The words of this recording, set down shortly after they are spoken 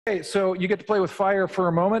Okay, so you get to play with fire for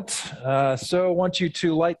a moment. So I want you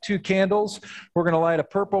to light two candles. We're going to light a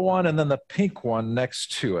purple one and then the pink one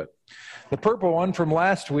next to it. The purple one from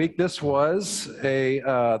last week, this was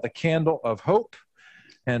the candle of hope.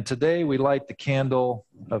 And today we light the candle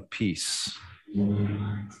of peace.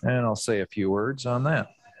 And I'll say a few words on that.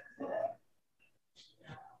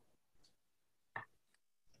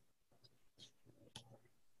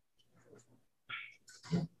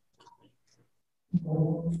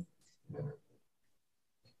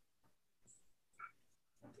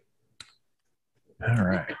 All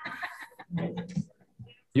right.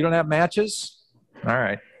 You don't have matches? All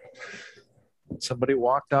right. Somebody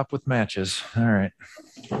walked up with matches. All right.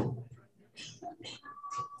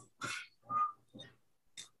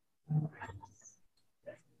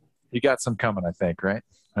 You got some coming, I think, right?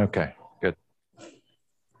 Okay, good.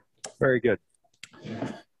 Very good.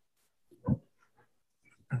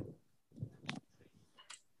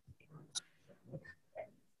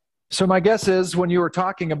 So my guess is when you were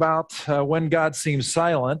talking about when God seems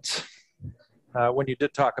silent, when you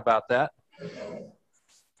did talk about that,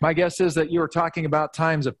 my guess is that you were talking about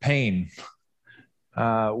times of pain,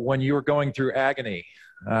 when you were going through agony.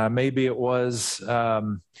 Maybe it was,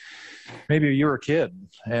 maybe you were a kid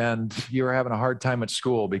and you were having a hard time at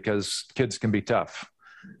school because kids can be tough.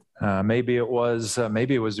 Maybe it was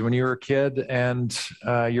when you were a kid and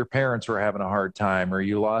your parents were having a hard time, or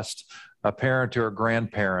you lost a parent or a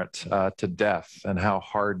grandparent to death, and how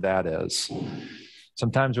hard that is.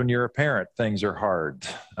 Sometimes when you're a parent, things are hard.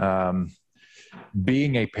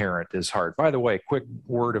 Being a parent is hard. By the way, quick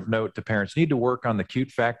word of note to parents: you need to work on the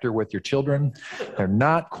cute factor with your children. They're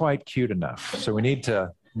not quite cute enough, so we need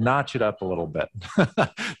to notch it up a little bit.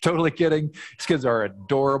 Totally kidding. These kids are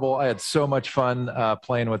adorable. I had so much fun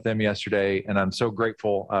playing with them yesterday, and I'm so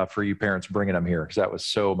grateful for you parents bringing them here, because that was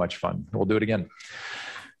so much fun. We'll do it again.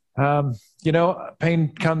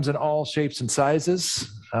 Pain comes in all shapes and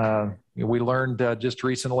sizes. We learned just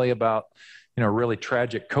recently about, a really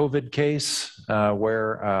tragic COVID case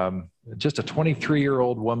where just a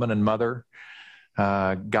 23-year-old woman and mother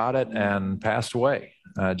got it and passed away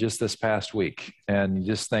just this past week. And you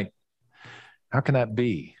just think, how can that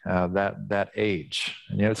be, that age?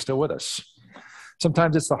 And it's still with us.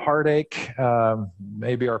 Sometimes it's the heartache.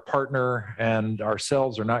 Maybe our partner and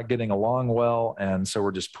ourselves are not getting along well, and so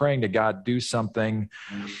we're just praying to God, do something,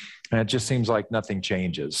 and it just seems like nothing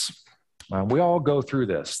changes. We all go through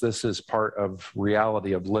this. This is part of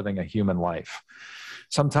reality of living a human life.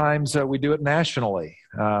 Sometimes we do it nationally,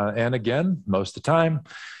 and again, most of the time,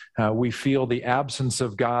 we feel the absence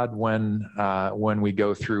of God when we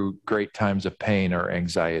go through great times of pain or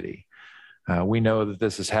anxiety. We know that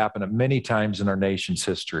this has happened many times in our nation's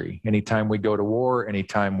history. Anytime we go to war,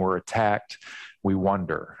 anytime we're attacked, we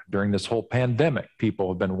wonder. During this whole pandemic, people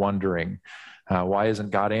have been wondering, why isn't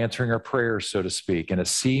God answering our prayers, so to speak? And it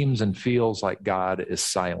seems and feels like God is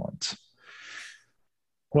silent.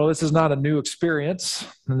 Well, this is not a new experience.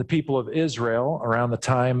 And the people of Israel around the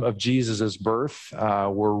time of Jesus' birth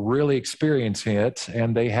were really experiencing it,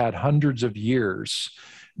 and they had hundreds of years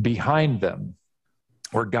behind them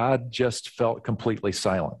where God just felt completely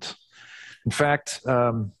silent. In fact,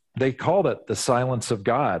 they called it the silence of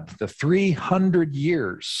God. The 300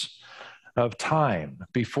 years of time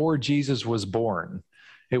before Jesus was born,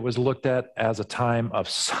 it was looked at as a time of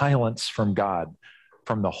silence from God,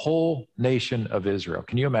 from the whole nation of Israel.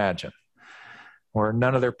 Can you imagine? Where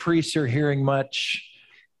none of their priests are hearing much.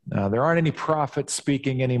 There aren't any prophets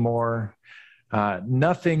speaking anymore.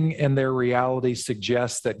 Nothing in their reality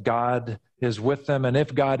suggests that God is with them. And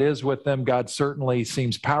if God is with them, God certainly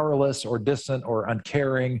seems powerless or distant or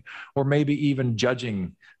uncaring, or maybe even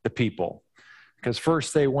judging the people. Because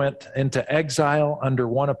first they went into exile under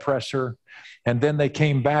one oppressor, and then they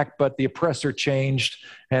came back, but the oppressor changed,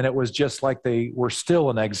 and it was just like they were still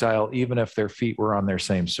in exile, even if their feet were on their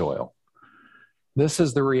same soil. This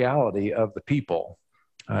is the reality of the people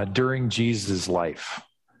during Jesus' life.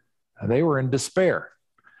 They were in despair.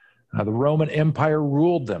 The Roman Empire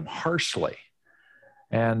ruled them harshly,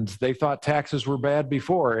 and they thought taxes were bad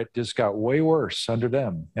before. It just got way worse under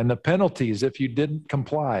them. And the penalties, if you didn't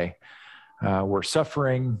comply, were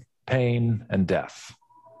suffering, pain, and death.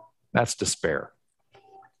 That's despair.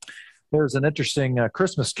 There's an interesting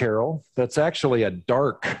Christmas carol that's actually a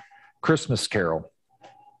dark Christmas carol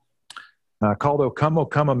called O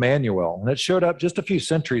Come, Emmanuel. And it showed up just a few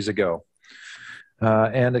centuries ago.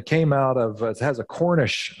 And it came out of, it has a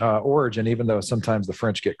Cornish origin, even though sometimes the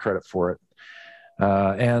French get credit for it.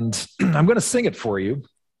 And I'm going to sing it for you,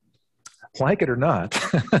 like it or not,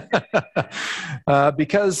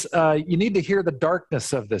 because you need to hear the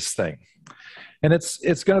darkness of this thing. And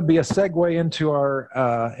it's going to be a segue into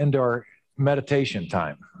our meditation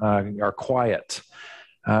time, our quiet,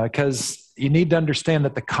 because you need to understand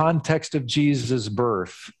that the context of Jesus'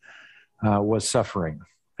 birth was suffering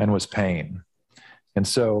and was pain. And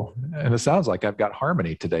so, and it sounds like I've got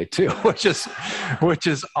harmony today too, which is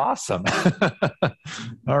awesome.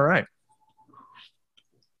 All right.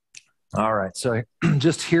 All right. So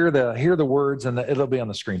just hear the words, and it'll be on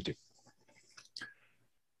the screen too.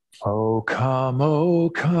 O come,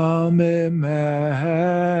 Emmanuel,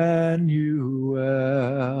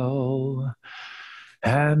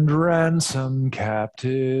 and ransom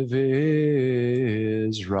captive Israel.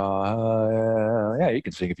 Yeah, you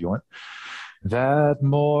can sing if you want. That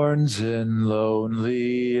mourns in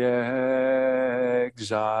lonely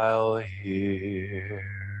exile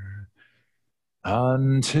here,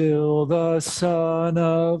 until the Son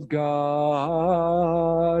of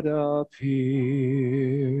God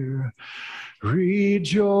appear.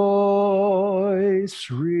 Rejoice,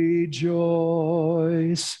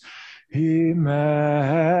 rejoice, Emmanuel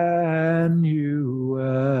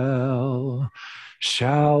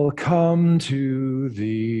shall come to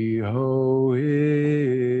thee, O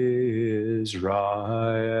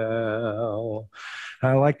Israel.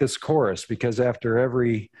 I like this chorus because after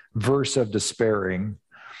every verse of despairing,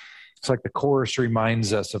 it's like the chorus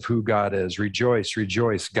reminds us of who God is. Rejoice,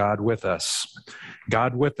 rejoice, God with us.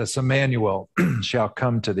 God with us, Emmanuel, shall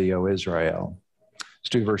come to thee, O Israel. Let's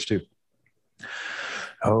do verse 2.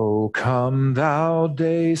 O come, thou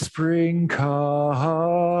day spring,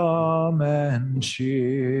 come and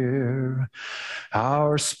cheer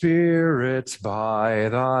our spirits by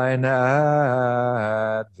thine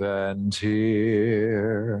advent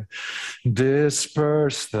here.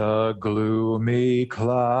 Disperse the gloomy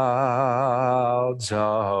clouds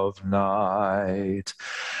of night,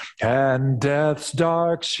 and death's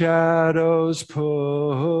dark shadows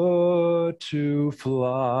put to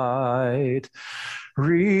flight.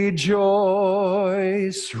 Rejoice,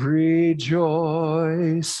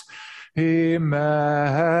 rejoice, Emmanuel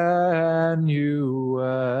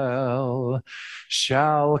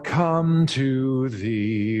shall come to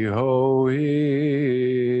thee, O Israel.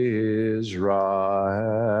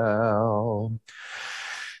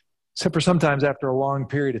 Except for sometimes after a long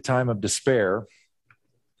period of time of despair,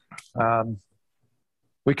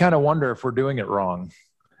 we kind of wonder if we're doing it wrong.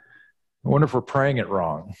 I wonder if we're praying it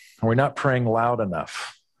wrong. Are we not praying loud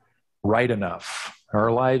enough, right enough? Are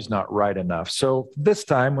our lives not right enough? So this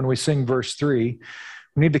time when we sing verse 3,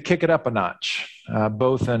 we need to kick it up a notch,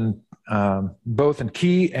 both in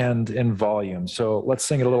key and in volume. So let's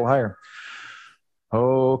sing it a little higher.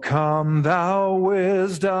 O come, thou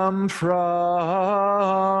wisdom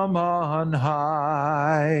from on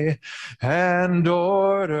high, and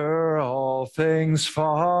order all things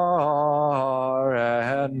far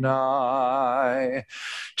and nigh.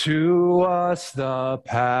 To us the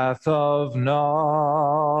path of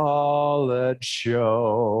knowledge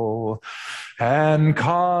show, and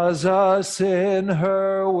cause us in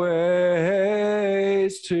her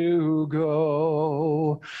ways to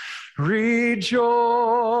go. Rejoice,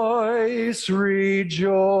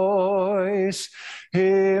 rejoice,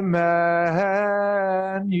 Emmanuel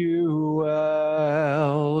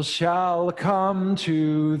shall come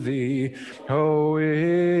to thee, O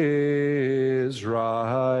Israel.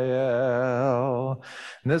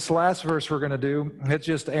 And this last verse we're going to do, it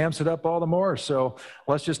just amps it up all the more. So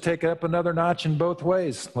let's just take it up another notch in both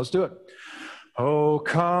ways. Let's do it. O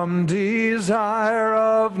come, desire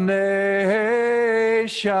of nations,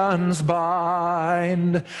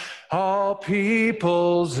 bind all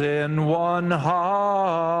peoples in one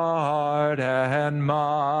heart and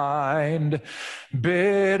mind.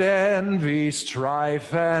 Bid envy,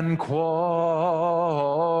 strife, and quarrel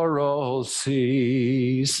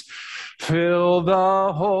cease. Fill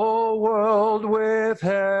the whole world with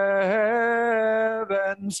heaven's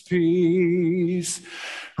peace.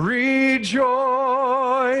 Rejoice,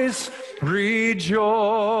 rejoice,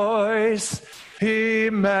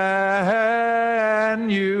 Emmanuel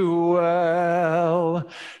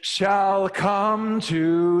shall come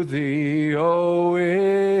to thee, O Israel.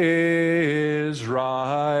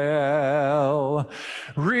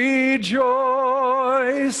 Rejoice,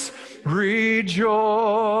 rejoice,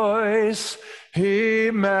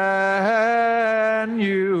 Emmanuel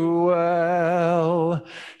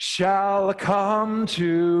shall come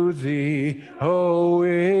to thee, O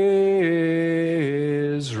Israel.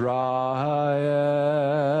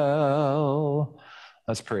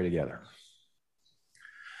 Let's pray together.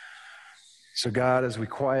 So God, as we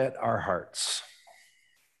quiet our hearts,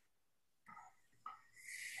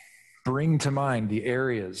 bring to mind the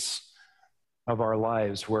areas of our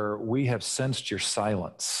lives where we have sensed your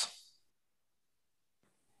silence.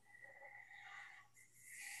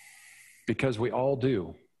 Because we all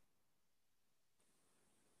do.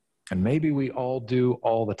 And maybe we all do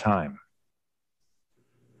all the time.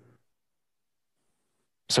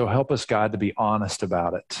 So help us, God, to be honest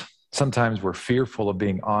about it. Sometimes we're fearful of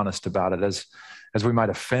being honest about it as we might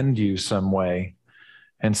offend you some way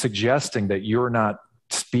and suggesting that you're not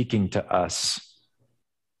speaking to us.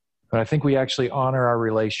 But I think we actually honor our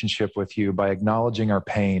relationship with you by acknowledging our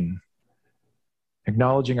pain,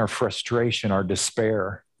 acknowledging our frustration, our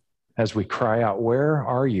despair as we cry out, where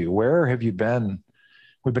are you? Where have you been?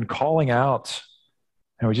 We've been calling out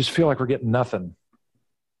and we just feel like we're getting nothing.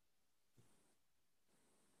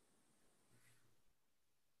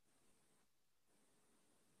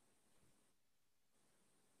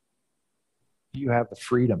 You have the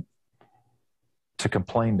freedom to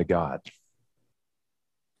complain to God.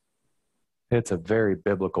 It's a very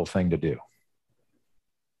biblical thing to do.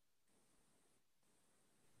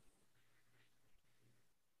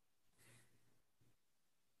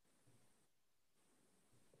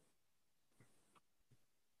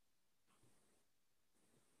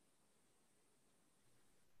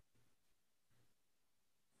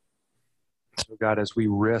 So God, as we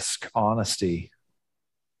risk honesty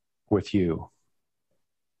with you,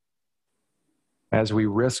 as we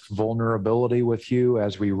risk vulnerability with you,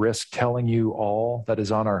 as we risk telling you all that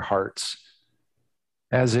is on our hearts,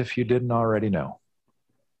 as if you didn't already know,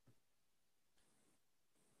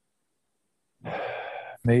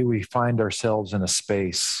 may we find ourselves in a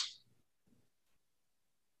space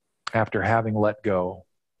after having let go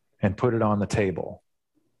and put it on the table.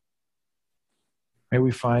 May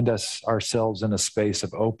we find ourselves in a space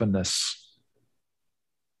of openness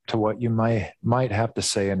to what you might have to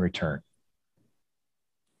say in return,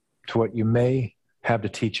 to what you may have to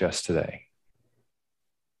teach us today.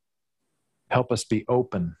 Help us be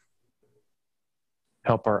open.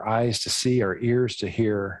 Help our eyes to see, our ears to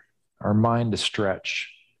hear, our mind to stretch,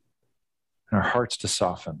 and our hearts to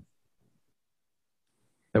soften,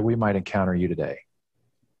 that we might encounter you today.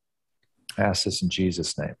 I ask this in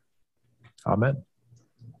Jesus' name. Amen.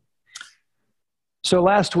 So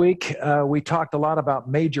last week, we talked a lot about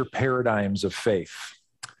major paradigms of faith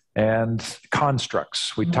and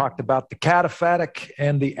constructs. We talked about the cataphatic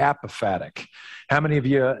and the apophatic. How many of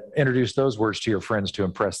you introduced those words to your friends to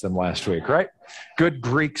impress them last week, right? Good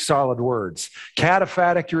Greek solid words.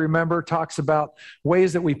 Cataphatic, you remember, talks about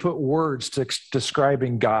ways that we put words to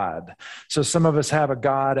describing God. So some of us have a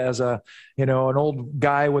God as an old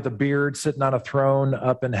guy with a beard sitting on a throne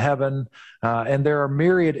up in heaven. And there are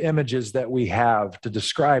myriad images that we have to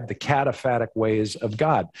describe the cataphatic ways of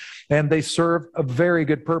God. And they serve a very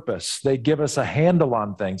good purpose. They give us a handle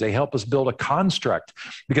on things. They help us build a construct,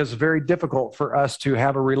 because it's very difficult for us to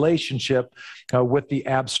have a relationship with the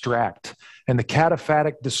abstract. And the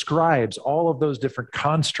cataphatic describes all of those different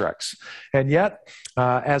constructs. And yet,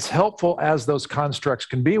 as helpful as those constructs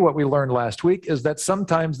can be, what we learned last week is that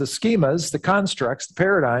sometimes the schemas, the constructs, the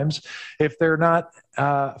paradigms, if they're not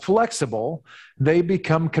flexible, they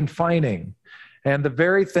become confining. And the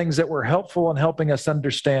very things that were helpful in helping us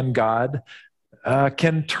understand God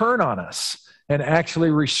can turn on us and actually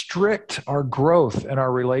restrict our growth in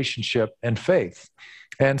our relationship and faith.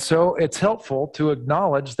 And so it's helpful to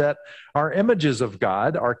acknowledge that our images of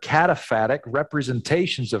God, our cataphatic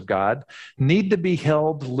representations of God, need to be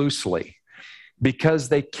held loosely, because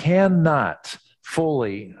they cannot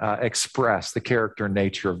fully express the character and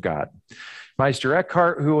nature of God. Meister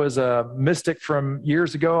Eckhart, who was a mystic from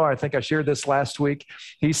years ago, I think I shared this last week,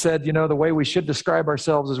 he said, the way we should describe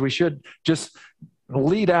ourselves is we should just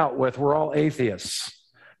lead out with, we're all atheists.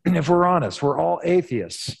 And if we're honest, we're all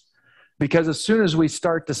atheists. Because as soon as we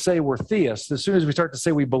start to say we're theists, as soon as we start to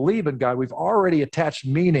say we believe in God, we've already attached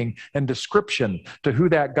meaning and description to who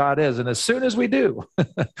that God is. And as soon as we do,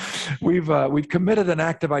 we've committed an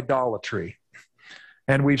act of idolatry.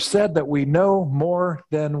 And we've said that we know more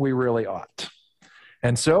than we really ought.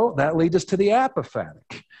 And so that leads us to the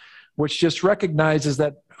apophatic, which just recognizes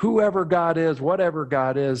that whoever God is, whatever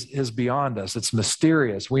God is beyond us. It's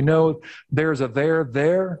mysterious. We know there's a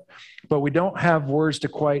there, but we don't have words to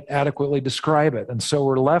quite adequately describe it. And so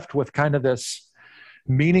we're left with kind of this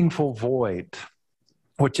meaningful void,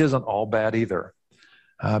 which isn't all bad either,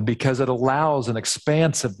 because it allows an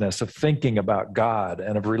expansiveness of thinking about God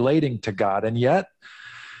and of relating to God. And yet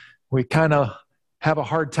we kind of have a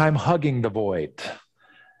hard time hugging the void,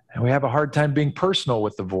 and we have a hard time being personal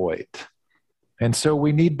with the void. And so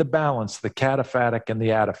we need the balance, the cataphatic and the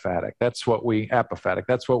apophatic. That's what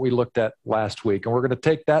we looked at last week. And we're going to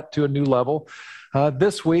take that to a new level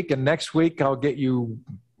This week and next week, I'll get you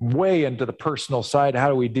way into the personal side. How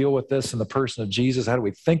do we deal with this in the person of Jesus? How do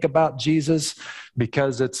we think about Jesus?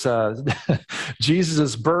 Because it's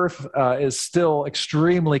Jesus's birth is still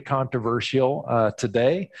extremely controversial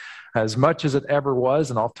today, as much as it ever was,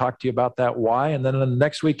 and I'll talk to you about that why. And then the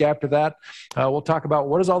next week after that, we'll talk about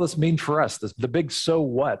what does all this mean for us, the big so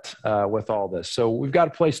what with all this. So we've got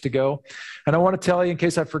a place to go. And I want to tell you, in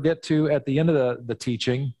case I forget to, at the end of the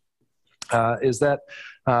teaching, is that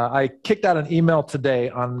I kicked out an email today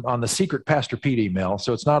on the secret Pastor Pete email.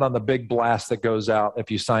 So it's not on the big blast that goes out if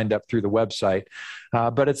you signed up through the website.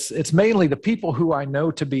 But it's mainly the people who I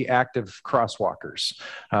know to be active crosswalkers.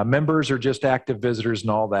 Members are just active visitors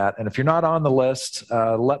and all that. And if you're not on the list,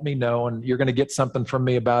 let me know, and you're going to get something from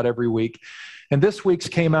me about every week. And this week's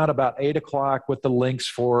came out about 8 o'clock with the links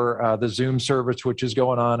for the Zoom service, which is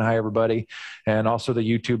going on. Hi, everybody. And also the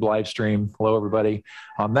YouTube live stream. Hello, everybody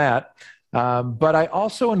on that. But I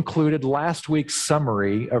also included last week's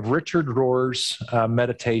summary of Richard Rohr's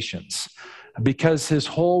meditations, because his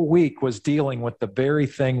whole week was dealing with the very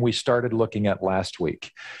thing we started looking at last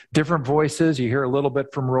week. Different voices. You hear a little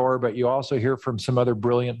bit from Rohr, but you also hear from some other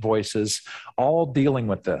brilliant voices, all dealing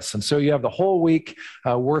with this. And so you have the whole week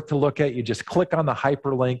worth to look at. You just click on the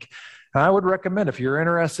hyperlink. And I would recommend, if you're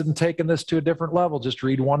interested in taking this to a different level, just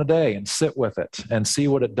read one a day and sit with it and see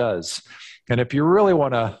what it does. And if you really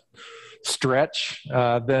want to stretch,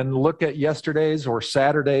 then look at yesterday's or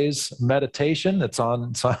Saturday's meditation. It's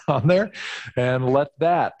on there, and let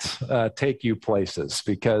that take you places,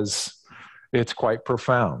 because it's quite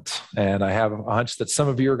profound. And I have a hunch that some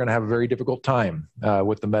of you are going to have a very difficult time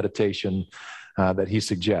with the meditation that he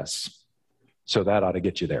suggests. So that ought to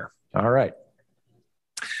get you there. All right.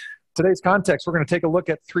 Today's context, we're going to take a look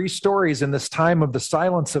at 3 stories in this time of the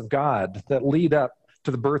silence of God that lead up to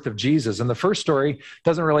the birth of Jesus. And the first story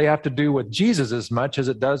doesn't really have to do with Jesus as much as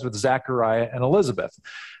it does with Zechariah and Elizabeth.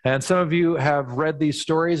 And some of you have read these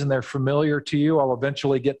stories and they're familiar to you. I'll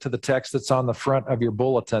eventually get to the text that's on the front of your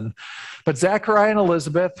bulletin. But Zechariah and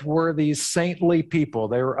Elizabeth were these saintly people.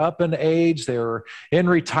 They were up in age, they were in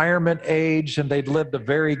retirement age, and they'd lived a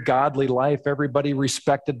very godly life. Everybody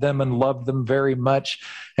respected them and loved them very much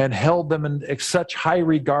and held them in such high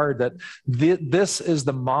regard that this is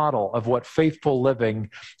the model of what faithful living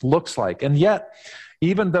looks like. And yet,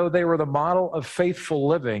 even though they were the model of faithful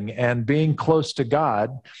living and being close to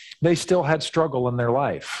God, they still had struggle in their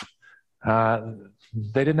life. They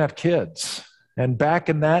didn't have kids. And back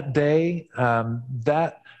in that day,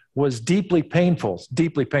 that was deeply painful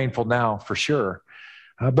now for sure.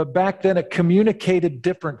 But back then it communicated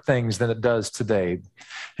different things than it does today.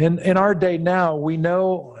 In our day now, we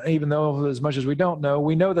know, even though as much as we don't know,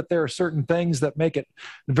 we know that there are certain things that make it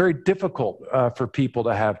very difficult for people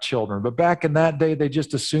to have children. But back in that day, they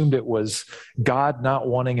just assumed it was God not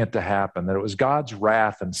wanting it to happen, that it was God's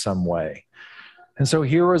wrath in some way. And so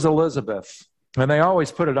here was Elizabeth, and they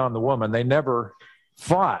always put it on the woman. They never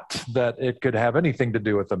thought that it could have anything to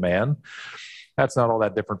do with the man. That's not all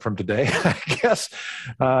that different from today, I guess.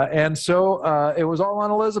 And so it was all on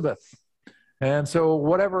Elizabeth. And so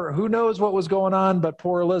who knows what was going on, but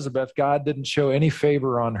poor Elizabeth, God didn't show any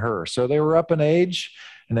favor on her. So they were up in age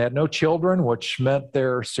and they had no children, which meant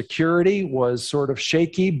their security was sort of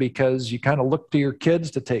shaky, because you kind of look to your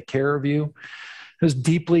kids to take care of you. It was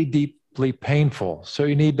deeply, deeply painful. So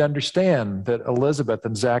you need to understand that Elizabeth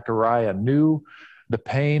and Zechariah knew the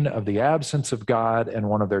pain of the absence of God and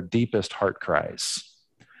one of their deepest heart cries.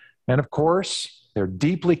 And of course, they're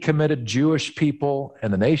deeply committed Jewish people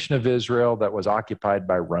in the nation of Israel that was occupied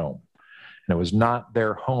by Rome. And it was not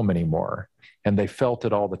their home anymore. And they felt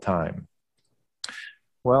it all the time.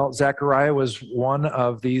 Well, Zechariah was one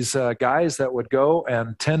of these guys that would go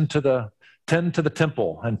and tend to the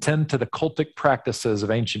temple and tend to the cultic practices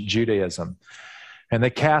of ancient Judaism. And they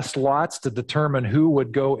cast lots to determine who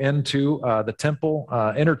would go into the temple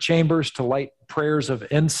inner chambers to light prayers of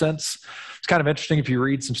incense. It's kind of interesting if you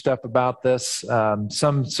read some stuff about this.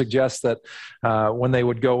 Some suggest that when they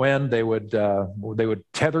would go in, they would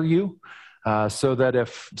tether you so that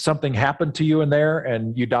if something happened to you in there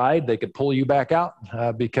and you died, they could pull you back out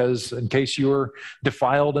because in case you were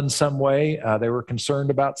defiled in some way, they were concerned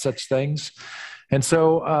about such things. And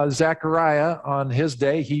so Zechariah, on his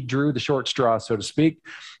day, he drew the short straw, so to speak,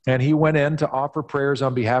 and he went in to offer prayers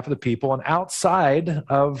on behalf of the people. And outside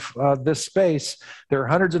of this space, there are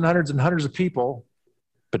hundreds and hundreds and hundreds of people,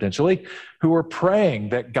 potentially, who were praying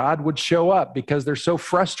that God would show up because they're so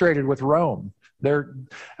frustrated with Rome. Their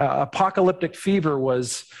apocalyptic fever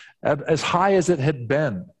was as high as it had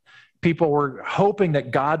been. People were hoping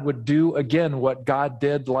that God would do again what God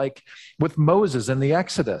did, like with Moses in the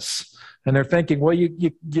Exodus. And they're thinking, well,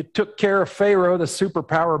 you took care of Pharaoh, the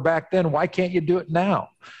superpower back then. Why can't you do it now?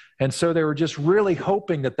 And so they were just really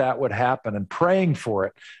hoping that that would happen and praying for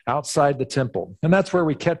it outside the temple. And that's where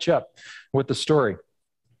we catch up with the story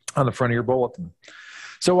on the front of your bulletin.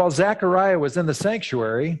 So while Zechariah was in the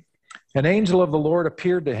sanctuary, an angel of the Lord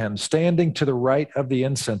appeared to him, standing to the right of the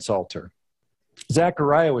incense altar.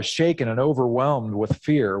 Zechariah was shaken and overwhelmed with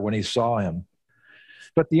fear when he saw him.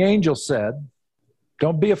 But the angel said,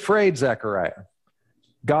 "Don't be afraid, Zechariah.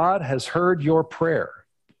 God has heard your prayer.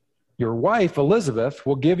 Your wife, Elizabeth,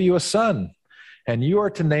 will give you a son, and you are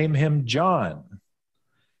to name him John.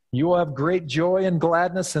 You will have great joy and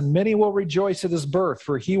gladness, and many will rejoice at his birth,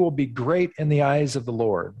 for he will be great in the eyes of the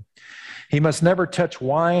Lord. He must never touch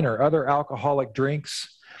wine or other alcoholic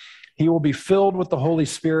drinks. He will be filled with the Holy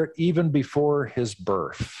Spirit even before his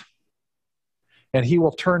birth. And he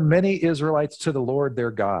will turn many Israelites to the Lord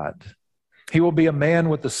their God. He will be a man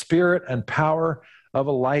with the spirit and power of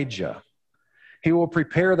Elijah. He will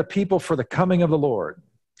prepare the people for the coming of the Lord.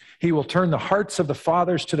 He will turn the hearts of the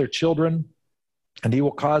fathers to their children, and he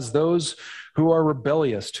will cause those who are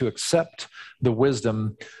rebellious to accept the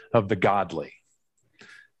wisdom of the godly."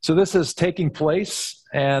 So this is taking place,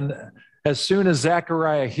 and as soon as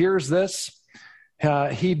Zechariah hears this,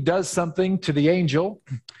 he does something to the angel,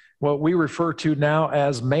 what we refer to now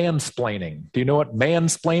as mansplaining. Do you know what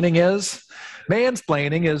mansplaining is?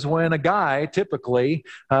 Mansplaining is when a guy typically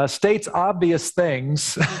states obvious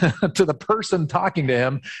things to the person talking to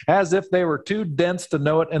him as if they were too dense to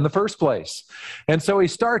know it in the first place. And so he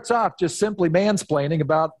starts off just simply mansplaining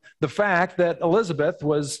about the fact that Elizabeth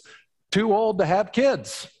was too old to have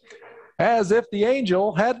kids, as if the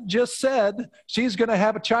angel had just said she's going to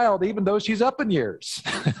have a child even though she's up in years.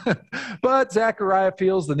 But Zechariah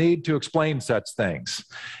feels the need to explain such things.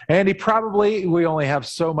 And we only have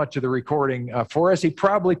so much of the recording for us, he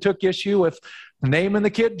probably took issue with naming the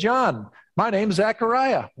kid John. My name's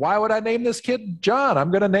Zechariah. Why would I name this kid John?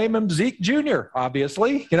 I'm going to name him Zeke Jr.,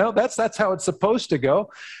 obviously. You know, that's how it's supposed to go.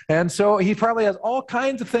 And so he probably has all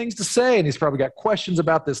kinds of things to say, and he's probably got questions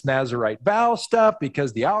about this Nazirite vow stuff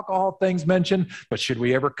because the alcohol thing's mentioned, but should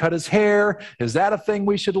we ever cut his hair? Is that a thing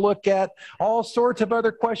we should look at? All sorts of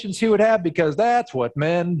other questions he would have because that's what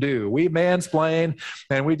men do. We mansplain,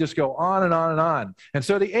 and we just go on and on and on. And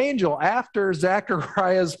so the angel, after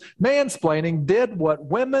Zechariah's mansplaining, did what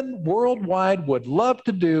women worldwide would love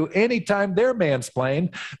to do anytime they're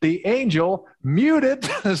mansplained. The angel muted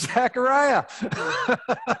Zechariah,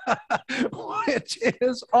 which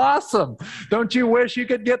is awesome. Don't you wish you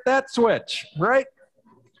could get that switch, right?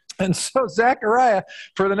 And so Zechariah,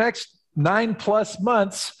 for the next 9+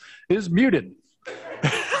 months, is muted.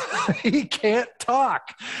 He can't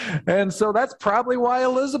talk. And so that's probably why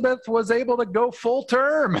Elizabeth was able to go full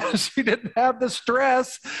term. She didn't have the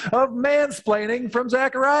stress of mansplaining from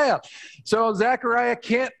Zechariah. So Zechariah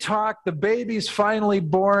can't talk. The baby's finally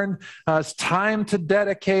born. It's time to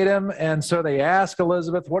dedicate him. And so they ask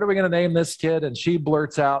Elizabeth, what are we going to name this kid? And she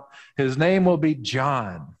blurts out, his name will be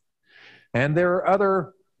John. And there are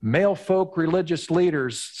other male folk religious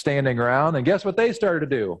leaders standing around. And guess what they started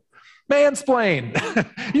to do? Mansplain.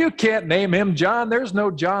 You can't name him John. There's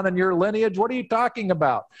no John in your lineage. What are you talking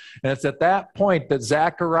about? And it's at that point that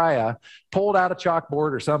Zechariah pulled out a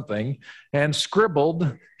chalkboard or something and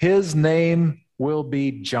scribbled, his name will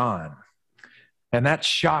be John. And that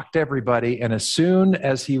shocked everybody. And as soon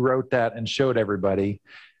as he wrote that and showed everybody,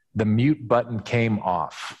 the mute button came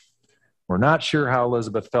off. We're not sure how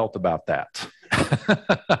Elizabeth felt about that.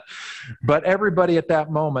 But everybody at that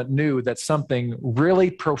moment knew that something really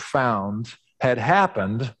profound had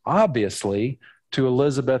happened, obviously, to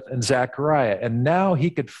Elizabeth and Zechariah. And now he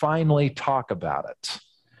could finally talk about it.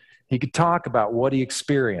 He could talk about what he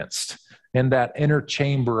experienced in that inner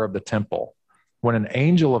chamber of the temple when an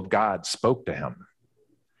angel of God spoke to him.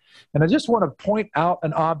 And I just want to point out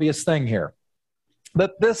an obvious thing here,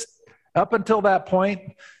 that this, up until that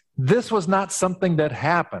point, this was not something that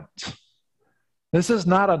happened. This is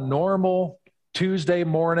not a normal Tuesday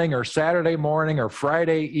morning or Saturday morning or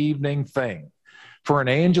Friday evening thing for an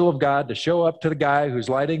angel of God to show up to the guy who's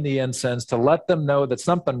lighting the incense to let them know that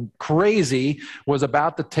something crazy was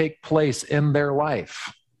about to take place in their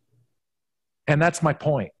life. And that's my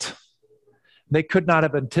point. They could not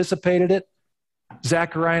have anticipated it.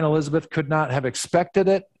 Zechariah and Elizabeth could not have expected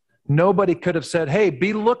it. Nobody could have said, hey,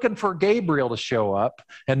 be looking for Gabriel to show up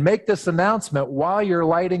and make this announcement while you're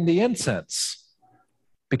lighting the incense.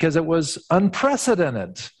 Because it was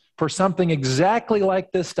unprecedented for something exactly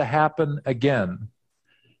like this to happen again.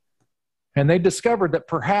 And they discovered that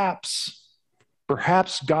perhaps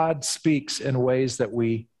God speaks in ways that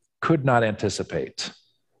we could not anticipate.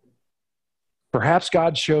 Perhaps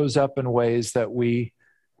God shows up in ways that we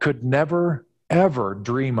could never, ever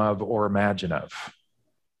dream of or imagine of.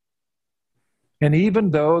 And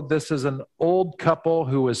even though this is an old couple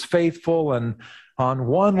who is faithful, and on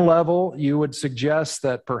one level, you would suggest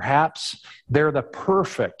that perhaps they're the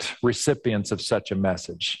perfect recipients of such a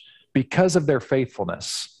message because of their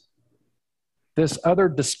faithfulness. This other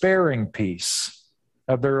despairing piece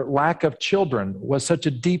of their lack of children was such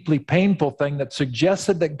a deeply painful thing that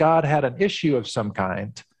suggested that God had an issue of some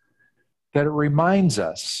kind, that it reminds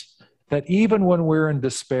us that even when we're in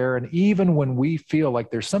despair and even when we feel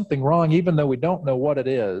like there's something wrong, even though we don't know what it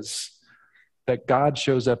is, that God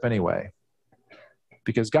shows up anyway.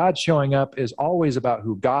 Because God showing up is always about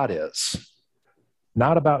who God is,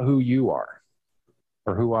 not about who you are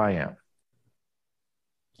or who I am.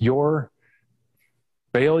 Your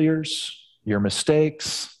failures, your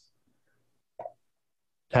mistakes,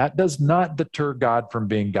 that does not deter God from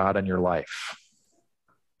being God in your life.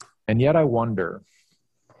 And yet I wonder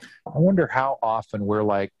how often we're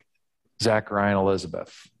like Zachariah and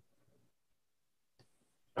Elizabeth,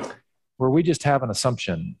 where we just have an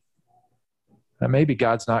assumption that maybe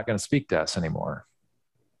God's not going to speak to us anymore.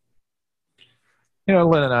 You know,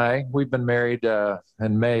 Lynn and I, we've been married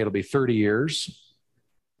in May, it'll be 30 years.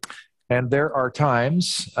 And there are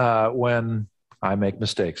times when I make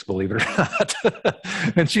mistakes, believe it or not.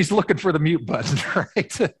 And she's looking for the mute button,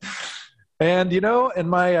 right? And, you know, in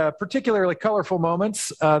my particularly colorful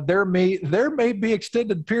moments, there may be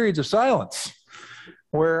extended periods of silence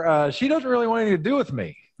where she doesn't really want anything to do with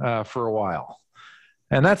me for a while.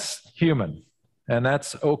 And that's human. And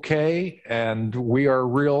that's okay. And we are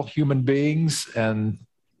real human beings. And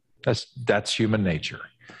that's human nature.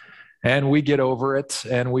 And we get over it,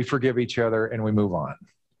 and we forgive each other, and we move on.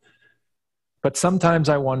 But sometimes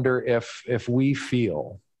I wonder if we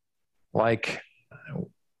feel like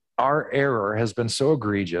our error has been so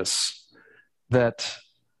egregious that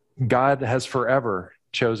God has forever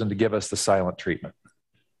chosen to give us the silent treatment.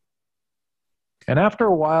 And after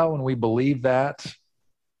a while, when we believe that,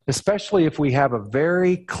 especially if we have a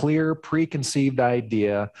very clear preconceived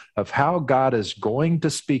idea of how God is going to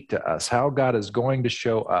speak to us, how God is going to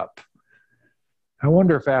show up, I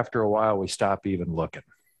wonder if after a while we stop even looking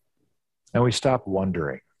and we stop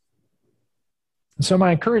wondering. And so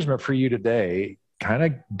my encouragement for you today kind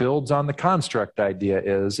of builds on the construct idea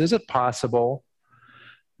is it possible?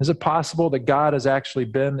 Is it possible that God has actually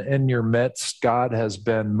been in your midst? God has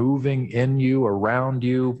been moving in you, around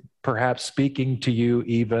you, perhaps speaking to you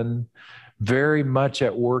even, very much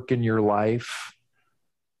at work in your life,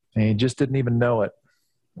 and you just didn't even know it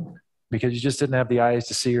because you just didn't have the eyes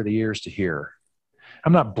to see or the ears to hear.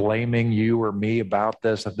 I'm not blaming you or me about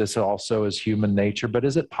this, if this also is human nature, but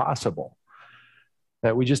is it possible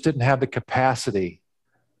that we just didn't have the capacity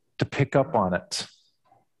to pick up on it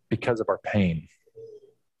because of our pain?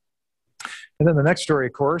 And then the next story,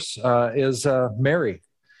 of course, is Mary,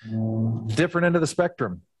 different end of the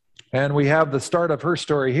spectrum. And we have the start of her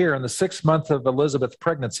story here. In the 6th month of Elizabeth's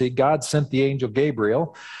pregnancy, God sent the angel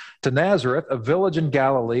Gabriel to Nazareth, a village in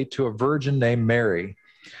Galilee, to a virgin named Mary.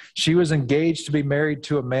 She was engaged to be married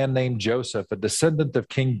to a man named Joseph, a descendant of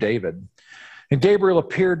King David. And Gabriel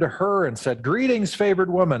appeared to her and said, "Greetings,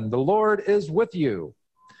 favored woman, the Lord is with you."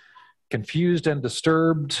 Confused and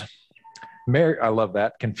disturbed, Mary, I love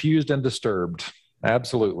that, confused and disturbed,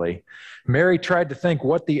 absolutely. Mary tried to think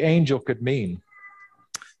what the angel could mean.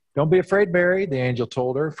 "Don't be afraid, Mary," the angel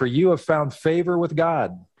told her, "for you have found favor with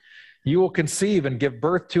God. You will conceive and give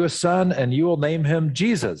birth to a son, and you will name him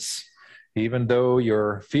Jesus, even though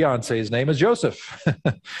your fiance's name is Joseph.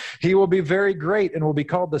 He will be very great and will be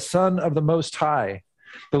called the Son of the Most High.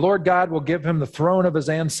 The Lord God will give him the throne of his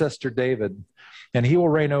ancestor David, and he will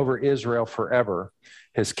reign over Israel forever.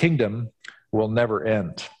 His kingdom will never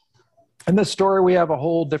end." In this story, we have a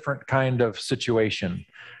whole different kind of situation,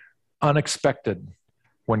 unexpected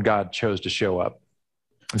when God chose to show up.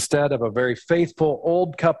 Instead of a very faithful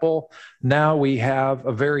old couple, now we have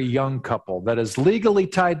a very young couple that is legally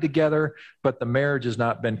tied together, but the marriage has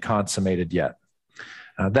not been consummated yet.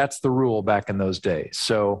 That's the rule back in those days.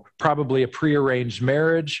 So probably a prearranged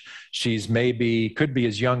marriage. She's could be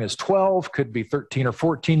as young as 12, could be 13 or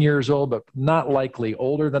 14 years old, but not likely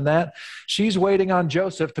older than that. She's waiting on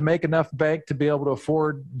Joseph to make enough bank to be able to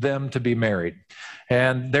afford them to be married.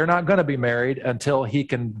 And they're not going to be married until he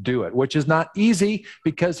can do it, which is not easy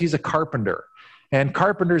because he's a carpenter. And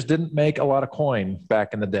carpenters didn't make a lot of coin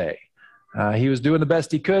back in the day. He was doing the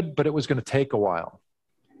best he could, but it was going to take a while.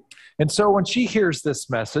 And so when she hears this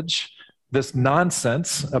message, this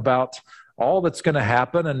nonsense about all that's going to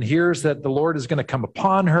happen, and hears that the Lord is going to come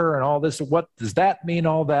upon her and all this, what does that mean,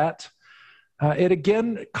 all that? it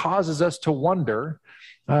again causes us to wonder,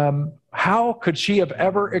 how could she have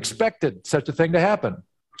ever expected such a thing to happen?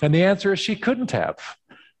 And the answer is she couldn't have.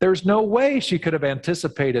 There's no way she could have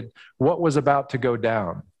anticipated what was about to go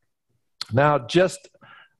down. Now, just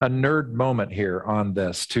a nerd moment here on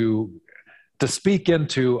this to speak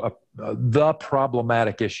into the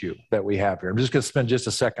problematic issue that we have here. I'm just going to spend just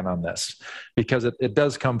a second on this because it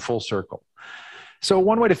does come full circle. So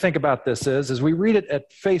one way to think about this is we read it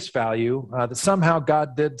at face value, that somehow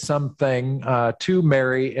God did something to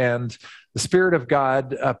Mary, and the Spirit of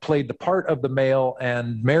God played the part of the male,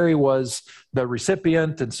 and Mary was the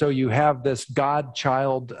recipient. And so you have this God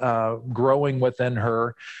child growing within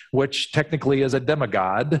her, which technically is a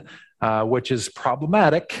demigod, which is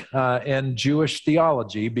problematic in Jewish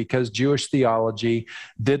theology, because Jewish theology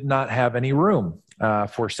did not have any room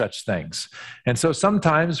for such things. And so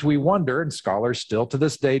sometimes we wonder, and scholars still to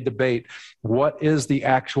this day debate, what is the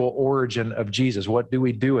actual origin of Jesus? What do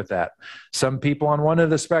we do with that? Some people on one end of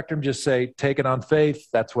the spectrum just say, take it on faith.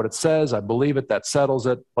 That's what it says. I believe it. That settles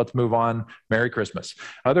it. Let's move on. Merry Christmas.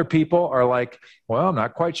 Other people are like, well, I'm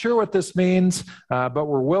not quite sure what this means, but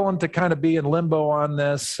we're willing to kind of be in limbo on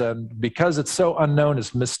this. And because it's so unknown,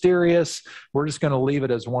 it's mysterious, we're just going to leave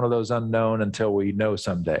it as one of those unknown until we know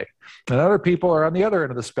someday. And other people are on the other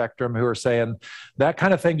end of the spectrum who are saying that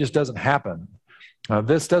kind of thing just doesn't happen.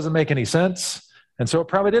 This doesn't make any sense. And so it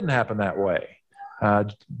probably didn't happen that way.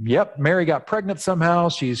 Yep, Mary got pregnant somehow.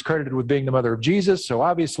 She's credited with being the mother of Jesus. So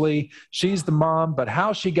obviously she's the mom, but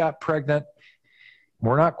how she got pregnant,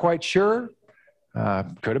 we're not quite sure.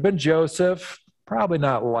 Could have been Joseph, probably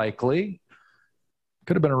not likely.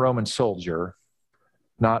 Could have been a Roman soldier,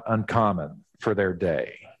 not uncommon for their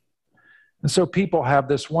day. And so people have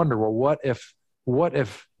this wonder, well, what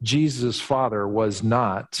if Jesus' father was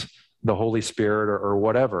not the Holy Spirit or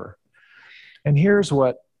whatever? And here's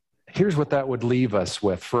what that would leave us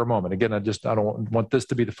with for a moment. Again, I don't want this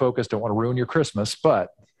to be the focus. Don't want to ruin your Christmas, but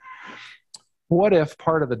what if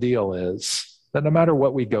part of the deal is that no matter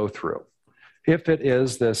what we go through, if it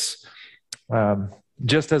is this,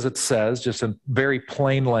 just as it says, just in very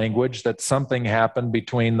plain language, that something happened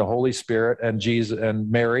between the Holy Spirit and Jesus and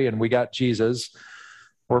Mary, and we got Jesus,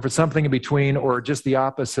 or if it's something in between, or just the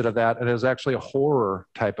opposite of that, and it was actually a horror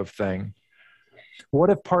type of thing. What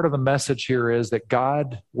if part of the message here is that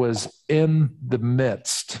God was in the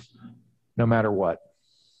midst, no matter what?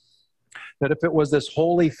 That if it was this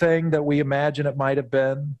holy thing that we imagine it might have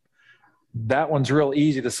been, that one's real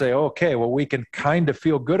easy to say, okay, well, we can kind of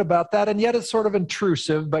feel good about that, and yet it's sort of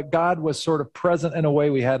intrusive, but God was sort of present in a way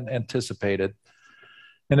we hadn't anticipated.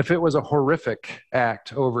 And if it was a horrific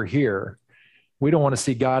act over here, we don't want to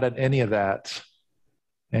see God in any of that.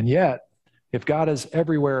 And yet, if God is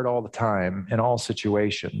everywhere at all the time, in all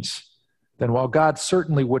situations, then while God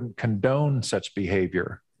certainly wouldn't condone such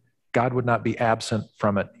behavior, God would not be absent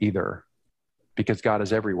from it either, because God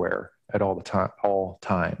is everywhere at all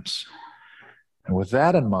times. And with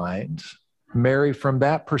that in mind, Mary, from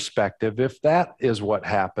that perspective, if that is what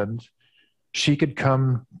happened, she could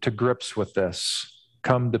come to grips with this,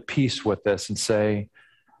 come to peace with this, and say,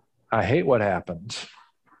 I hate what happened.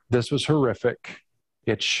 This was horrific.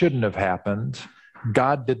 It shouldn't have happened.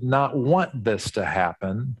 God did not want this to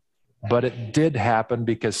happen, but it did happen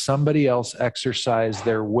because somebody else exercised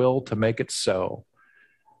their will to make it so.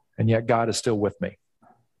 And yet God is still with me.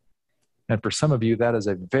 And for some of you, that is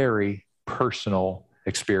a very personal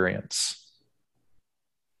experience.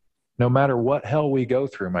 No matter what hell we go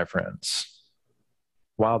through, my friends,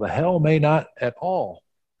 while the hell may not at all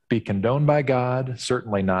be condoned by God,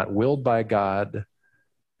 certainly not willed by God,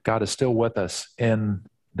 God is still with us in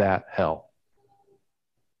that hell.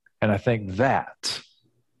 And I think that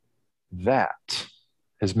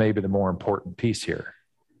is maybe the more important piece here.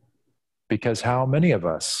 Because how many of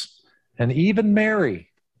us, and even Mary,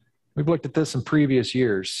 we've looked at this in previous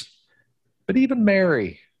years, but even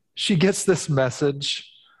Mary, she gets this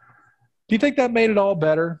message. Do you think that made it all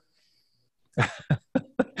better?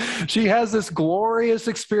 She has this glorious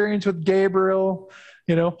experience with Gabriel,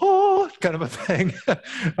 kind of a thing.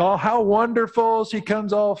 Oh, how wonderful. She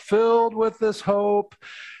comes all filled with this hope.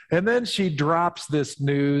 And then she drops this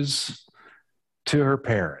news to her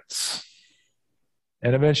parents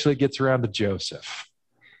and eventually gets around to Joseph.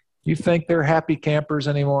 You think they're happy campers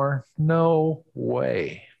anymore? No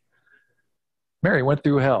way. Mary went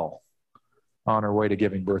through hell on her way to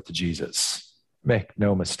giving birth to Jesus. Make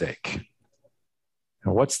no mistake.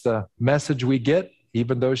 And what's the message we get,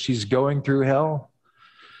 even though she's going through hell?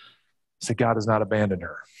 It's that God has not abandoned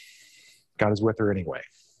her. God is with her anyway,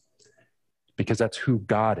 because that's who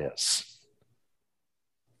God is.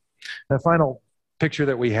 The final picture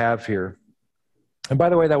that we have here And by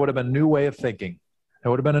the way, that would have been a new way of thinking. That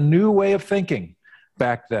would have been a new way of thinking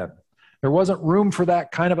back then. There wasn't room for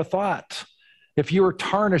that kind of a thought. If you were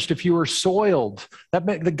tarnished, if you were soiled, that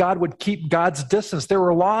meant that God would keep God's distance. There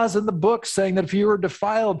were laws in the book saying that if you were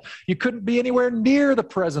defiled, you couldn't be anywhere near the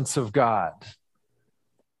presence of God.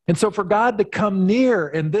 And so for God to come near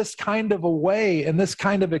in this kind of a way, in this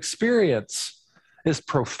kind of experience, is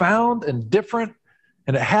profound and different,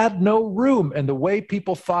 and it had no room in the way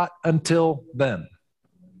people thought until then.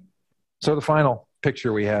 So the final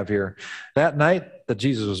picture we have here. That night that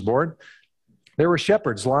Jesus was born, there were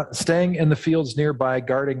shepherds staying in the fields nearby,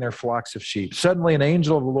 guarding their flocks of sheep. Suddenly an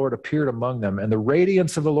angel of the Lord appeared among them, and the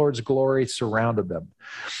radiance of the Lord's glory surrounded them.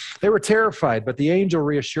 They were terrified, but the angel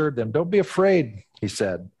reassured them. "Don't be afraid," he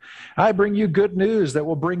said. "I bring you good news that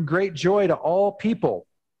will bring great joy to all people.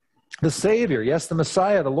 The Savior, yes, the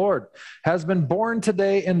Messiah, the Lord, has been born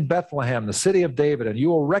today in Bethlehem, the city of David, and you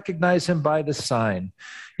will recognize him by this sign.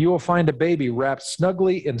 You will find a baby wrapped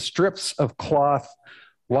snugly in strips of cloth,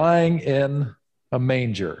 lying in a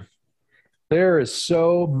manger." There is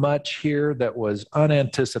so much here that was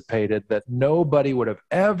unanticipated that nobody would have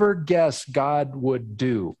ever guessed God would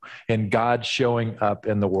do in God showing up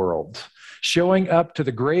in the world. Showing up to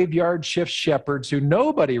the graveyard shift shepherds who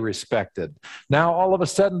nobody respected. Now, all of a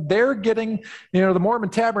sudden, they're getting, the Mormon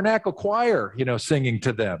Tabernacle Choir, singing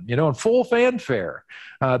to them, in full fanfare.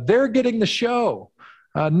 They're getting the show.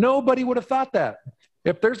 Nobody would have thought that.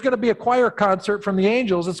 If there's going to be a choir concert from the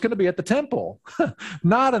angels, it's going to be at the temple,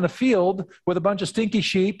 not in a field with a bunch of stinky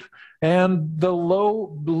sheep and the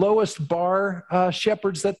lowest bar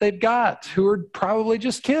shepherds that they've got, who are probably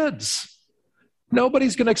just kids.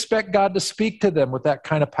 Nobody's going to expect God to speak to them with that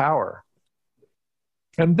kind of power.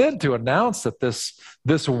 And then to announce that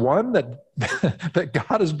this one that, that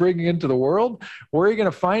God is bringing into the world, where are you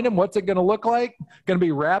going to find him? What's it going to look like? Going to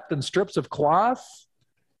be wrapped in strips of cloth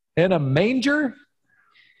in a manger?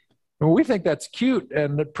 Well, we think that's cute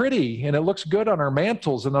and pretty, and it looks good on our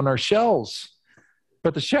mantles and on our shelves.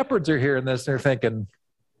 But the shepherds are hearing this, and they're thinking,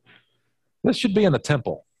 this should be in the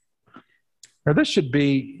temple. Or this should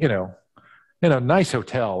be, in a nice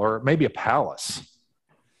hotel, or maybe a palace.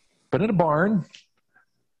 But in a barn,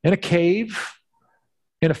 in a cave,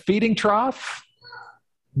 in a feeding trough,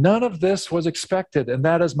 none of this was expected. And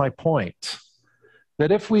that is my point.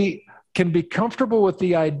 That if we can be comfortable with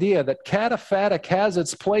the idea that cataphatic has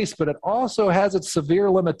its place, but it also has its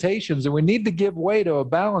severe limitations, and we need to give way to a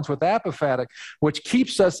balance with apophatic, which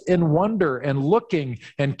keeps us in wonder and looking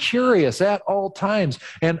and curious at all times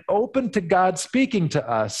and open to God speaking to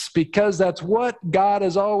us, because that's what God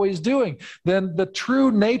is always doing. Then the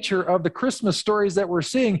true nature of the Christmas stories that we're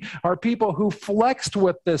seeing are people who flexed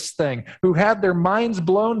with this thing, who had their minds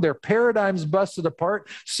blown, their paradigms busted apart,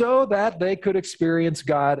 so that they could experience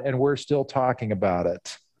God, and we're still talking about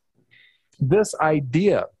it. This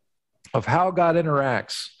idea of how God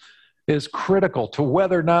interacts is critical to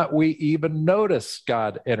whether or not we even notice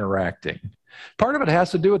God interacting. Part of it has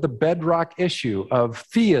to do with the bedrock issue of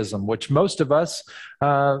theism, which most of us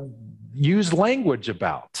use language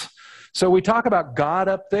about. So we talk about God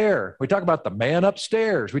up there. We talk about the man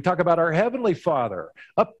upstairs. We talk about our Heavenly Father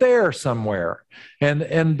up there somewhere. And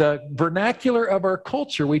in the vernacular of our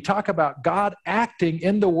culture, we talk about God acting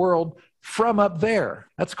in the world from up there.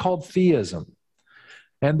 That's called theism.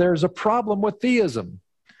 And there's a problem with theism.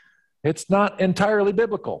 It's not entirely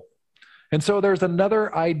biblical. And so there's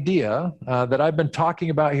another idea that I've been talking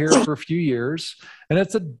about here for a few years, and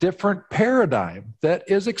it's a different paradigm that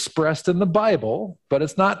is expressed in the Bible, but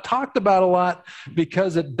it's not talked about a lot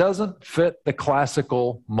because it doesn't fit the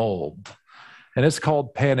classical mold. And it's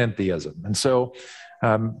called panentheism. And so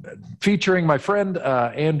featuring my friend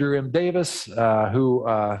Andrew M. Davis, who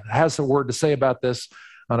has a word to say about this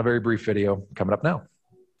on a very brief video coming up now.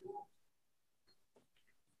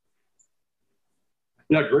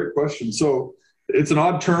 Yeah, great question. So it's an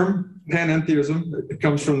odd term, panentheism. It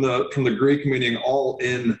comes from the Greek meaning all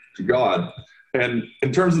in God. And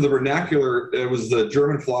in terms of the vernacular, it was the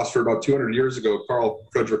German philosopher about 200 years ago, Karl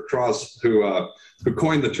Friedrich Krauss, who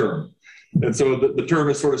coined the term. And so the term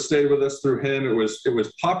has sort of stayed with us through him. It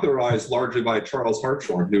was popularized largely by Charles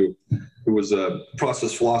Hartshorne, who was a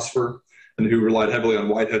process philosopher and who relied heavily on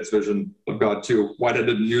Whitehead's vision of God too. Whitehead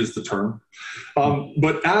didn't use the term.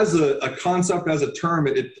 But as a concept, as a term,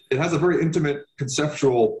 it has a very intimate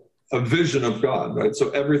conceptual vision of God, right?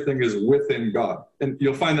 So everything is within God. And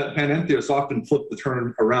you'll find that panentheists often flip the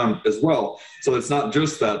term around as well. So it's not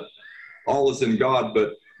just that all is in God,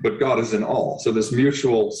 but God is in all. So this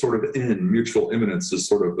mutual sort of mutual immanence is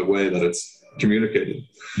sort of the way that it's communicated.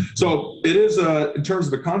 So it is, in terms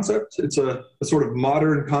of the concept, it's a sort of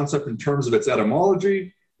modern concept in terms of its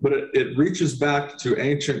etymology, but it reaches back to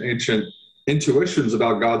ancient intuitions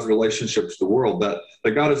about God's relationship to the world,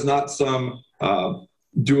 that God is not some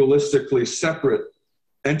dualistically separate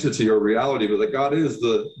entity or reality, but that God is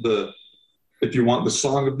the if you want, the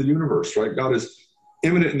song of the universe, right? God is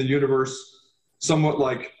immanent in the universe, somewhat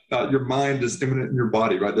like your mind is immanent in your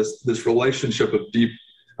body, right? This relationship of deep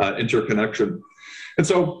interconnection. And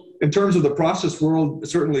so in terms of the process world,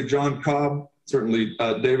 certainly John Cobb, certainly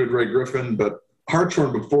David Ray Griffin, but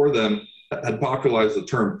Hartshorne before them had popularized the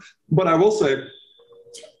term. But I will say,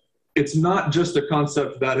 it's not just a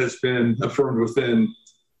concept that has been affirmed within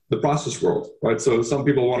the process world, right? So some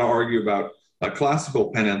people want to argue about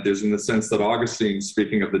classical panentheism in the sense that Augustine,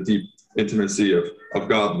 speaking of the deep intimacy of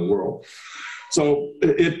God in the world. So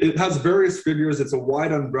it has various figures. It's a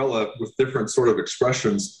wide umbrella with different sort of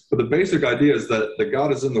expressions. But the basic idea is that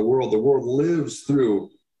God is in the world. The world lives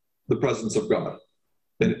through the presence of God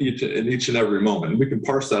in each and every moment. And we can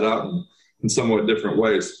parse that out in somewhat different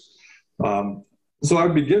ways. So I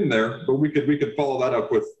would begin there, but we could follow that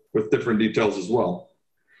up with different details as well.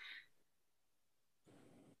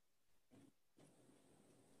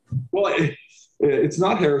 Well, it's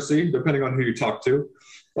not heresy, depending on who you talk to.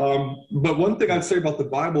 But one thing I'd say about the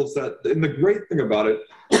Bible is that, and the great thing about it,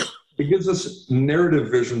 it gives us narrative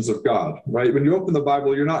visions of God, right? When you open the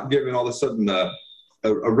Bible, you're not given all of a sudden a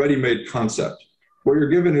ready-made concept. What you're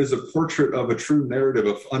given is a portrait of a true narrative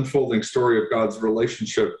of unfolding story of God's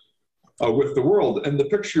relationship with the world. And the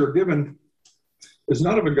picture you're given is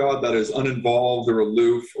not of a God that is uninvolved or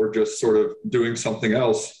aloof or just sort of doing something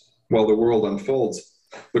else while the world unfolds.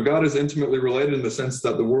 But God is intimately related in the sense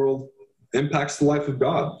that the world impacts the life of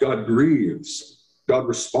God. God grieves. God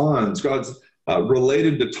responds. God's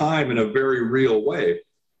related to time in a very real way.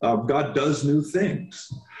 God does new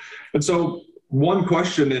things. And so one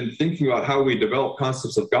question in thinking about how we develop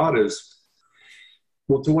concepts of God is,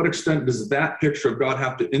 well, to what extent does that picture of God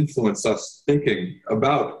have to influence us thinking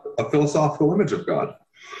about a philosophical image of God?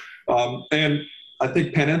 And I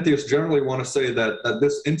think panentheists generally want to say that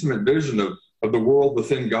this intimate vision of the world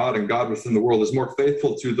within God and God within the world is more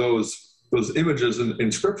faithful to those images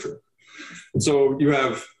in Scripture. And so you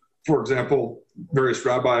have, for example, various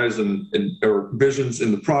rabbis or visions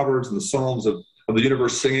in the Proverbs and the Psalms of the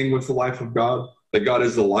universe singing with the life of God, that God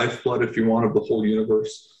is the lifeblood, if you want, of the whole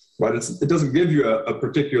universe, right? It doesn't give you a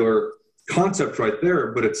particular concept right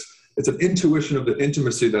there, but it's an intuition of the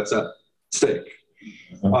intimacy that's at stake.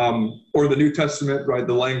 Or the New Testament, right?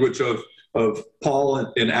 The language of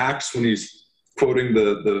Paul in Acts when he's quoting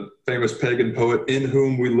the famous pagan poet, in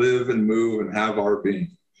whom we live and move and have our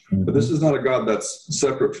being. But this is not a God that's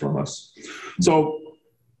separate from us. So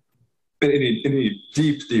in any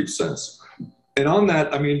deep, deep sense. And on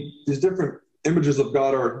that, I mean, these different images of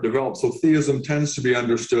God are developed. So theism tends to be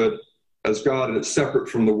understood as God is separate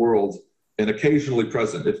from the world and occasionally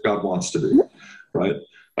present if God wants to be, right?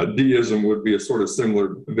 Deism would be a sort of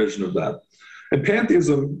similar vision of that. And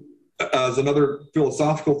pantheism, as another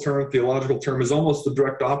philosophical term, theological term, is almost the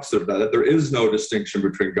direct opposite of that there is no distinction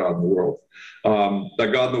between God and the world,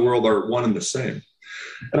 that God and the world are one and the same.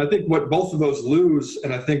 And I think what both of those lose,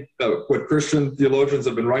 and I think what Christian theologians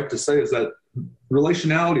have been right to say, is that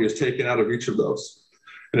relationality is taken out of each of those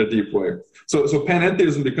in a deep way. So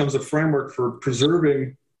panentheism becomes a framework for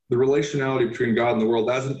preserving the relationality between God and the world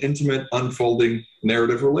as an intimate, unfolding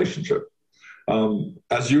narrative relationship.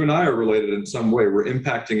 As you and I are related in some way, we're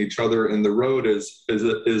impacting each other, and the road is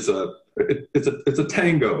a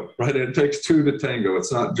tango, right? And it takes two to tango.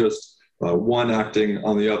 It's not just one acting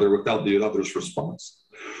on the other without the other's response.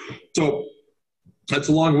 So that's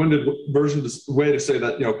a long-winded way to say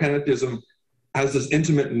that, panentheism has this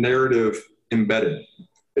intimate narrative embedded,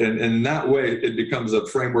 and in that way, it becomes a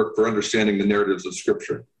framework for understanding the narratives of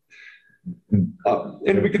Scripture.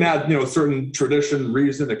 And we can add, certain tradition,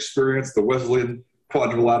 reason, experience, the Wesleyan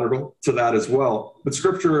quadrilateral to that as well. But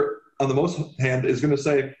Scripture, on the most hand, is going to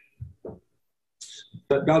say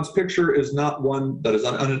that God's picture is not one that is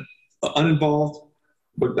uninvolved,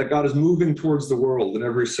 but that God is moving towards the world in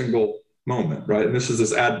every single moment, right? And this is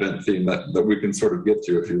this Advent theme that we can sort of get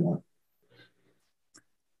to if you want.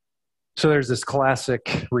 So there's this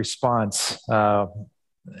classic response.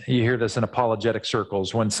 You hear this in apologetic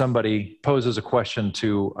circles when somebody poses a question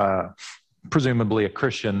to presumably a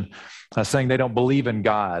Christian saying they don't believe in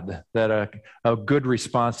God, that a good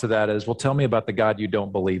response to that is, well, tell me about the God you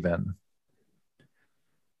don't believe in.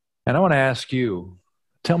 And I want to ask you,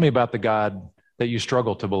 tell me about the God that you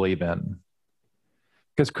struggle to believe in.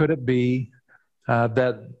 Because could it be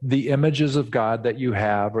that the images of God that you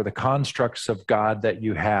have or the constructs of God that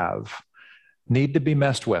you have need to be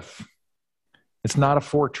messed with. It's not a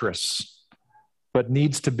fortress, but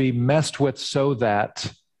needs to be messed with so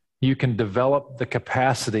that you can develop the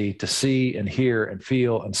capacity to see and hear and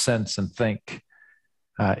feel and sense and think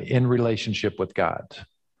in relationship with God.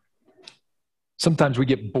 Sometimes we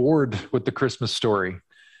get bored with the Christmas story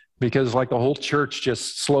because like the whole church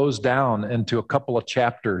just slows down into a couple of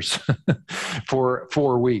chapters for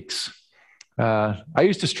 4 weeks. I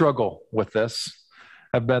used to struggle with this.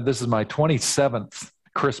 This is my 27th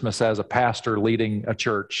Christmas as a pastor leading a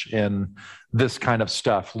church in this kind of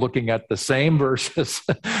stuff, looking at the same verses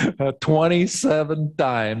 27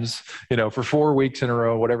 times, for 4 weeks in a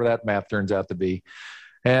row, whatever that math turns out to be.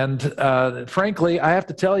 And frankly, I have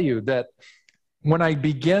to tell you that when I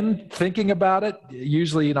begin thinking about it,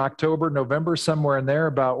 usually in October, November, somewhere in there,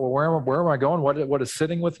 about, well, where am I going? What is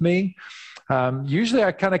sitting with me? Usually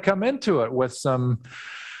I kind of come into it with some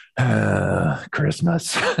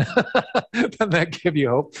Christmas. Doesn't that give you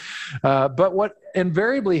hope? But what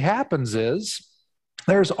invariably happens is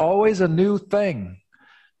there's always a new thing.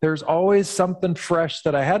 There's always something fresh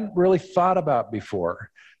that I hadn't really thought about before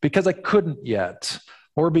because I couldn't yet,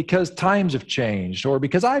 or because times have changed, or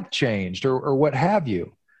because I've changed, or what have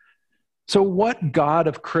you. So what God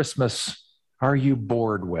of Christmas are you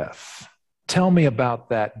bored with? Tell me about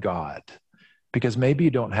that God, because maybe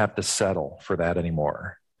you don't have to settle for that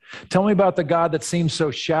anymore. Tell me about the God that seems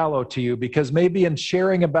so shallow to you, because maybe in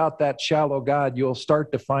sharing about that shallow God, you'll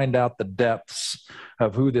start to find out the depths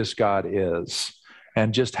of who this God is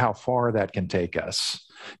and just how far that can take us.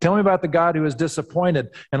 Tell me about the God who is disappointed,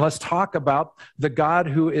 and let's talk about the God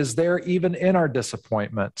who is there even in our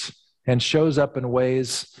disappointment and shows up in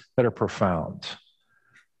ways that are profound.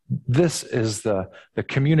 This is the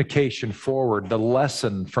communication forward, the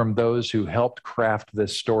lesson from those who helped craft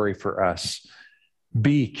this story for us.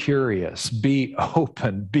 Be curious, be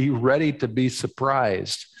open, be ready to be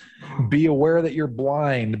surprised. Be aware that you're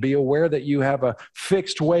blind. Be aware that you have a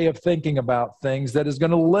fixed way of thinking about things that is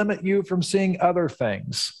going to limit you from seeing other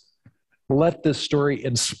things. Let this story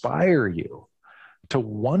inspire you to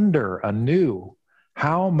wonder anew,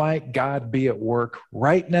 how might God be at work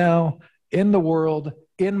right now in the world,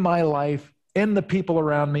 in my life, in the people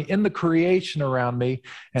around me, in the creation around me,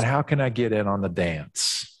 and how can I get in on the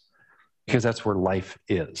dance? Because that's where life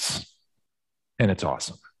is, and it's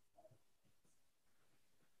awesome.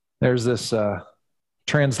 There's this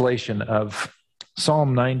translation of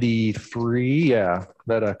Psalm 93,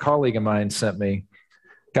 that a colleague of mine sent me.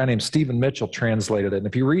 A guy named Stephen Mitchell translated it. And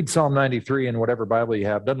if you read Psalm 93 in whatever Bible you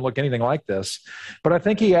have, it doesn't look anything like this. But I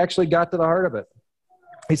think he actually got to the heart of it.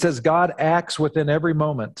 He says, God acts within every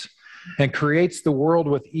moment and creates the world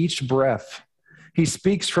with each breath. He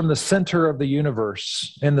speaks from the center of the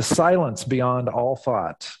universe in the silence beyond all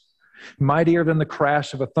thought. Mightier than the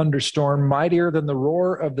crash of a thunderstorm, mightier than the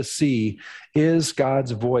roar of the sea, is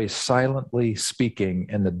God's voice silently speaking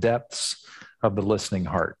in the depths of the listening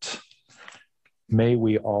heart. May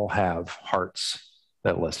we all have hearts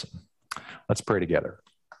that listen. Let's pray together.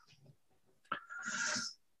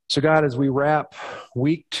 So God, as we wrap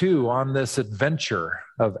week 2 on this adventure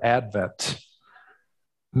of Advent,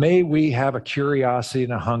 may we have a curiosity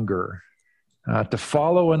and a hunger to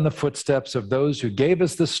follow in the footsteps of those who gave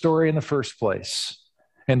us this story in the first place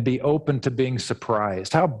and be open to being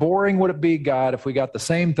surprised. How boring would it be, God, if we got the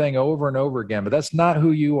same thing over and over again? But that's not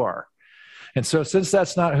who you are. And so since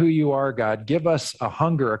that's not who you are, God, give us a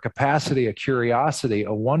hunger, a capacity, a curiosity,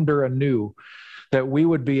 a wonder anew, that we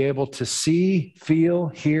would be able to see, feel,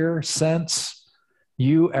 hear, sense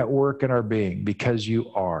you at work in our being, because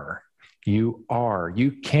you are. You are.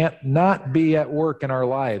 You can't not be at work in our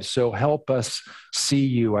lives. So help us see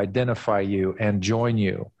you, identify you, and join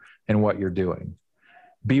you in what you're doing.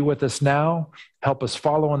 Be with us now. Help us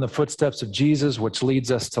follow in the footsteps of Jesus, which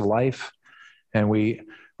leads us to life. And we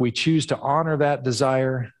choose to honor that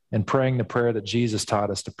desire in praying the prayer that Jesus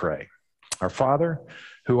taught us to pray. Our Father,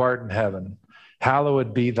 who art in heaven,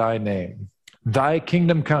 hallowed be thy name. Thy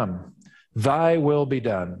kingdom come, thy will be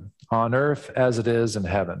done on earth as it is in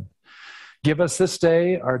heaven. Give us this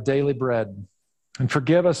day our daily bread, and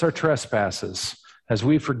forgive us our trespasses, as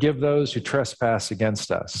we forgive those who trespass against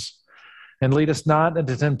us. And lead us not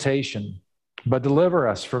into temptation, but deliver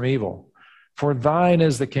us from evil. For thine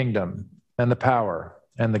is the kingdom, and the power,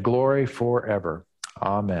 and the glory forever.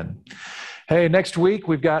 Amen. Hey, next week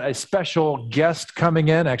we've got a special guest coming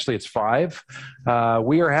in. Actually, it's 5.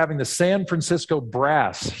 We are having the San Francisco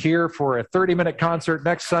Brass here for a 30-minute concert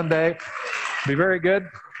next Sunday. Be very good.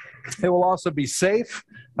 It will also be safe.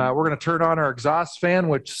 We're going to turn on our exhaust fan,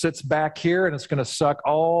 which sits back here, and it's going to suck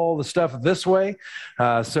all the stuff this way.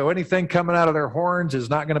 So anything coming out of their horns is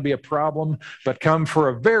not going to be a problem, but come for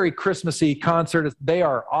a very Christmassy concert. They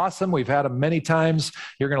are awesome. We've had them many times.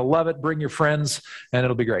 You're going to love it. Bring your friends, and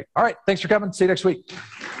it'll be great. All right. Thanks for coming. See you next week.